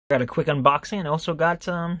Got a quick unboxing and also got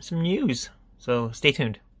some news. So stay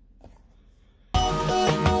tuned.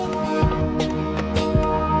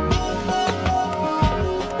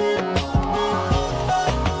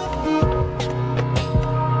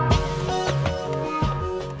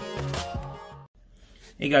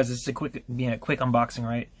 Hey guys, this is a quick unboxing,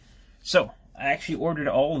 right? So I actually ordered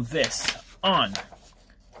all of this on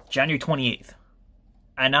January 28th,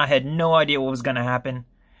 and I had no idea what was gonna happen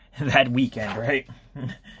that weekend, right?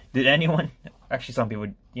 Did anyone? Actually, some people,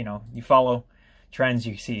 you follow trends,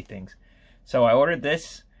 you see things. So I ordered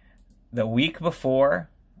this the week before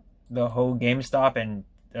the whole GameStop and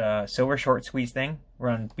Silver short squeeze thing. We're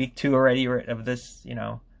on week 2 already of this,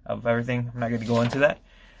 of everything. I'm not going to go into that,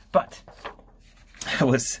 but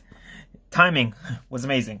timing was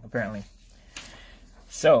amazing, apparently.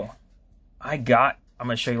 So I'm going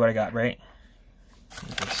to show you what I got, right?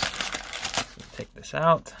 Just take this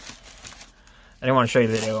out. I didn't want to show you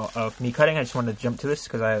the video of me cutting. I just wanted to jump to this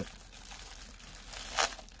because I have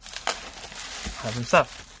some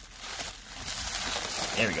stuff.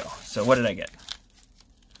 There we go. So what did I get?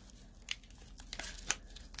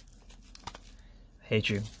 I hate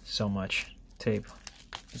you so much. Tape.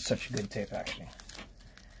 It's such a good tape, actually.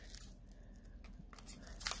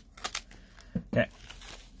 Okay.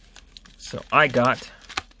 So I got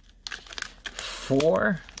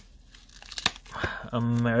 4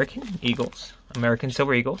 American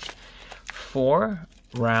Silver Eagles, 4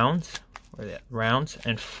 rounds, where are they at? Rounds,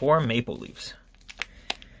 and 4 maple leaves.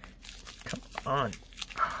 Come on.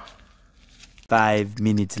 5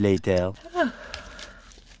 minutes later.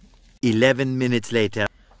 11 minutes later.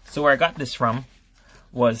 So where I got this from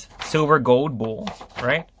was SilverGoldBull,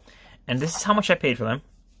 right? And this is how much I paid for them.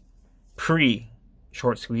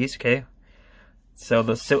 Pre-short squeeze, okay? So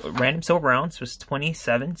the random silver rounds was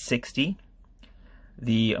 $27.60.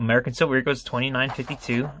 The American Silver Eagles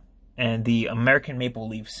 $29.52, and the American Maple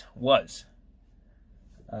Leafs was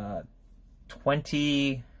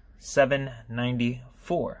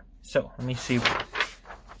 $27.94. So let me see.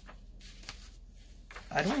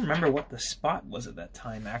 I don't remember what the spot was at that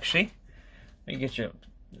time, actually. Let me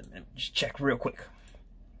just check real quick.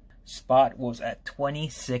 Spot was at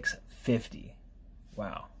 $26.50.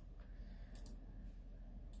 Wow.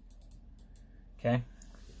 Okay,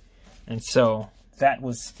 and so that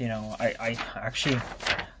was, I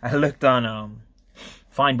looked on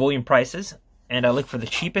fine bullion prices, and I looked for the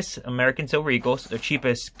cheapest American Silver Eagles, the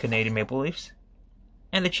cheapest Canadian Maple Leafs,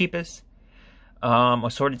 and the cheapest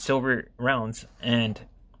assorted silver rounds. And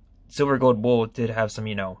SilverGoldBull did have some,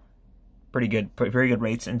 very good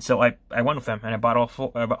rates, and so I went with them, and I bought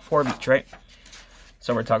about 4 of each, right?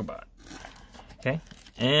 So we're talking about it. Okay,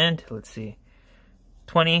 and let's see,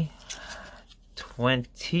 20.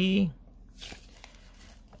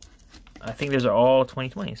 I think those are all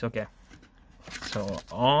 2020s. Okay, so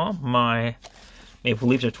all my Maple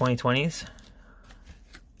Leafs are 2020s.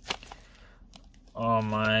 All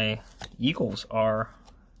my Eagles are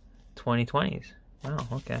 2020s. Wow,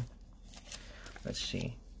 okay. Let's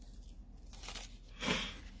see.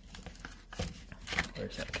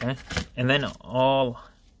 Where's that? Okay. And then all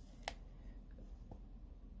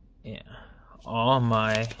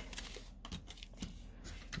my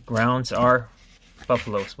grounds are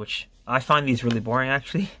Buffaloes, which I find these really boring,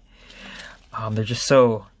 actually. They're just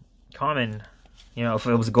so common. If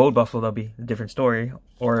it was a gold Buffalo, that'd be a different story.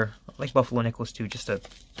 Or like Buffalo Nickels too,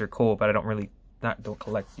 they're cool, but I don't really don't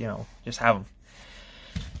collect. Just have them.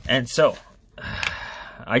 And so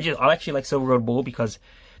I actually like SilverGoldBull because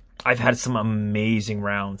I've had some amazing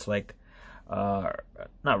rounds. Like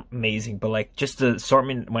not amazing, but like just the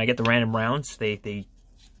assortment. When I get the random rounds, they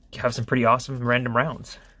have some pretty awesome random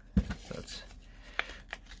rounds. So it's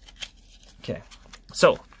okay.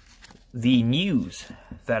 So the news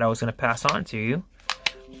that I was going to pass on to you,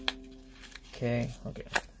 okay,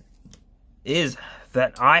 is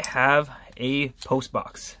that I have a post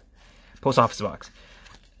office box,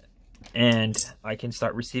 and I can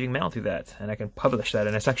start receiving mail through that, and I can publish that,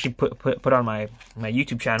 and it's actually put on my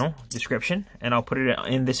YouTube channel description, and I'll put it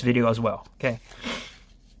in this video as well. Okay.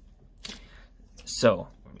 So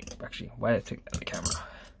actually, why did I take that out of the camera?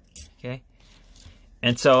 Okay.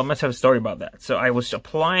 And so I must have a story about that. So I was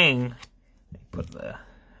applying, put the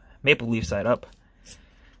maple leaf side up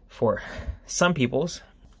for some people's.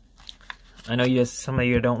 I know some of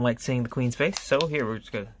you don't like seeing the queen's face, so here we're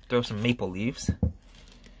just gonna throw some maple leaves.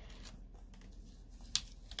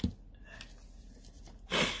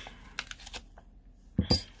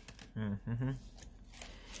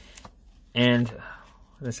 And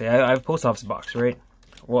let's say I have a post office box, right?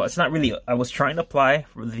 Well, it's not really. I was trying to apply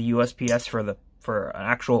for the USPS for the for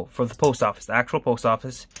the post office, the actual post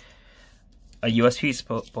office, a USPS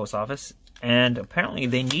post office, and apparently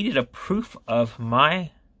they needed a proof of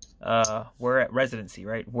my residency,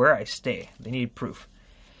 right, where I stay. They needed proof,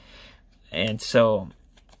 and so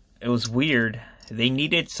it was weird. They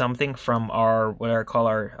needed something from our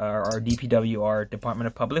DPW, our Department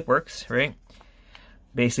of Public Works, right?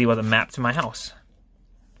 Basically, was a map to my house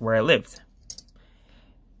where I lived,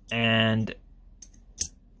 and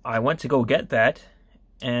I went to go get that,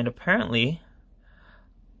 and apparently,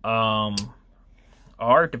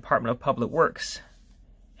 our Department of Public Works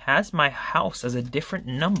has my house as a different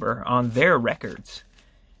number on their records.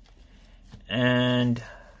 And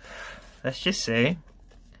let's just say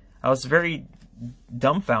I was very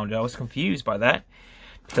dumbfounded. I was confused by that,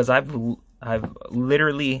 because I've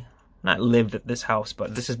literally not lived at this house,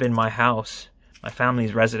 but this has been my house, my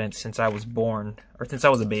family's residence, since I was born, or since I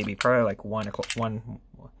was a baby, probably like one.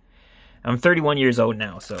 I'm 31 years old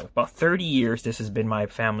now, so about 30 years this has been my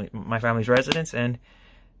family's residence, and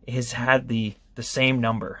it has had the same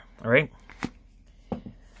number, all right?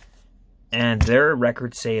 And their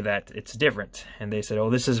records say that it's different, and they said, "Oh,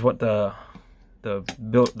 this is what the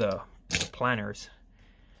planners."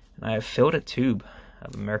 And I have filled a tube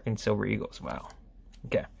of American Silver Eagles. Wow.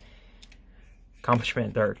 Okay.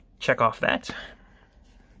 Accomplishment, or check off that.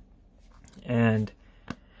 And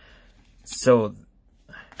so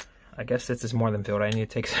I guess this is more than filled. I need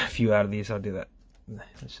to take a few out of these. I'll do that.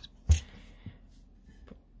 Let's just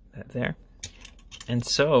put that there. And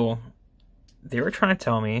so they were trying to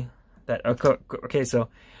tell me that, okay, so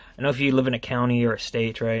I know if you live in a county or a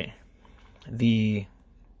state, right, the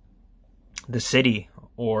city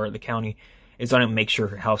or the county is going to make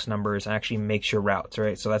sure house numbers and actually make sure routes,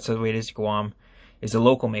 right? So that's the way it is. Guam is the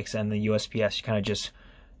local mix, and the USPS kind of just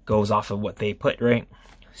goes off of what they put, right?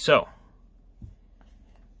 So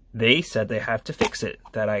they said they have to fix it.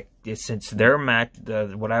 That since their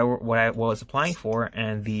what I was applying for,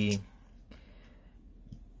 and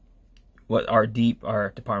what our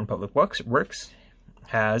Department of Public Works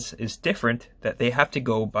has is different. That they have to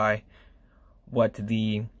go by what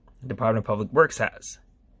the Department of Public Works has.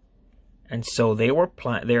 And so they were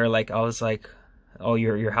like, I was like, "Oh,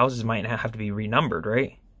 your houses might have to be renumbered,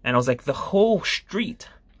 right?" And I was like, the whole street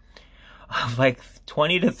of like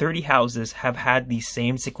 20 to 30 houses have had these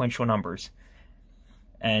same sequential numbers,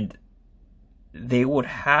 and they would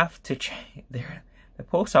have to change. The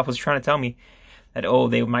post office was trying to tell me that, oh,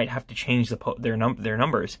 they might have to change their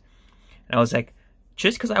numbers, and I was like,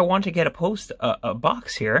 just because I want to get a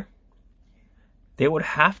box here, they would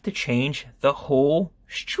have to change the whole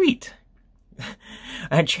street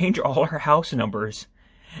and change all our house numbers.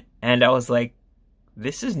 And I was like,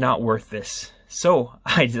 this is not worth this. So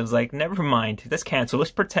I was like, never mind, let's cancel.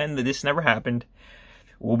 Let's pretend that this never happened.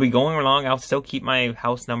 We'll be going along. I'll still keep my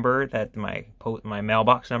house number, my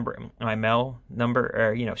mailbox number, my mail number,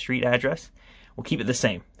 or street address. We'll keep it the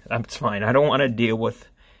same. That's fine. I don't want to deal with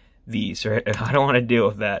these, right? I don't want to deal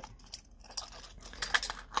with that.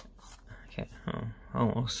 Okay,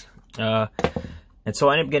 almost. And so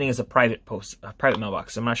I ended up getting as a private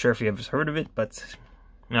mailbox. I'm not sure if you have heard of it, but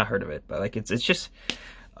not heard of it. But like it's just,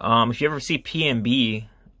 if you ever see PMB,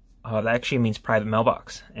 that actually means private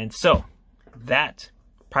mailbox. And so that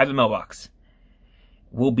private mailbox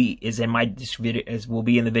will be in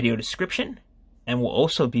the video description, and will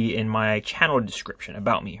also be in my channel description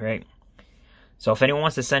about me, right? So if anyone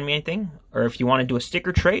wants to send me anything, or if you want to do a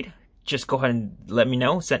sticker trade, just go ahead and let me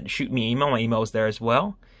know. Shoot me an email. My email is there as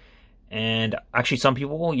well. And actually, some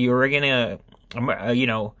people, you're gonna,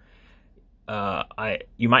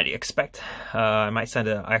 you might expect, I might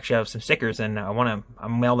I actually have some stickers, and I'll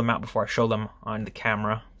mail them out before I show them on the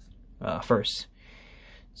camera first.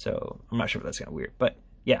 So I'm not sure if that's kind of weird, but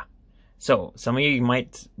yeah. So some of you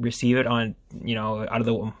might receive it on,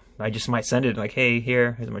 I just might send it like, hey,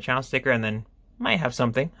 here's my channel sticker, and then might have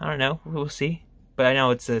something. I don't know. We'll see. But I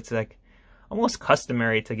know it's like almost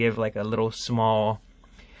customary to give like a little small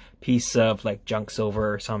piece of like junk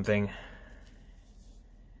silver or something.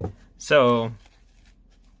 So,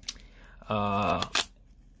 if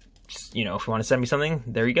you want to send me something,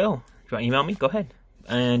 there you go. If you want to email me, go ahead.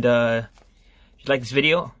 And if you like this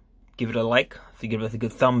video, give it a like. If you give it a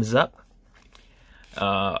good thumbs up.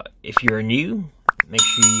 If you're new, make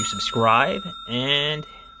sure you subscribe and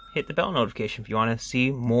hit the bell notification if you want to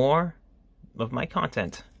see more of my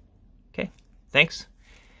content. Okay, thanks.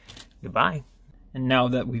 Goodbye. And now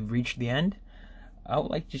that we've reached the end, I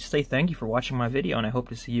would like to just say thank you for watching my video, and I hope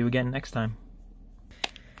to see you again next time.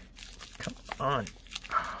 Come on.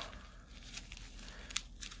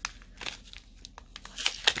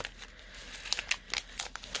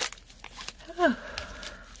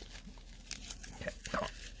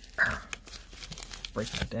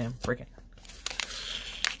 breaking it, damn, breaking.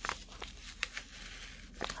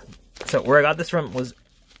 So where I got this from was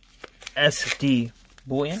SD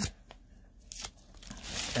Bullion.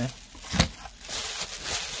 Okay.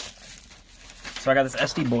 So I got this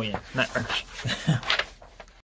SD Bullion. Not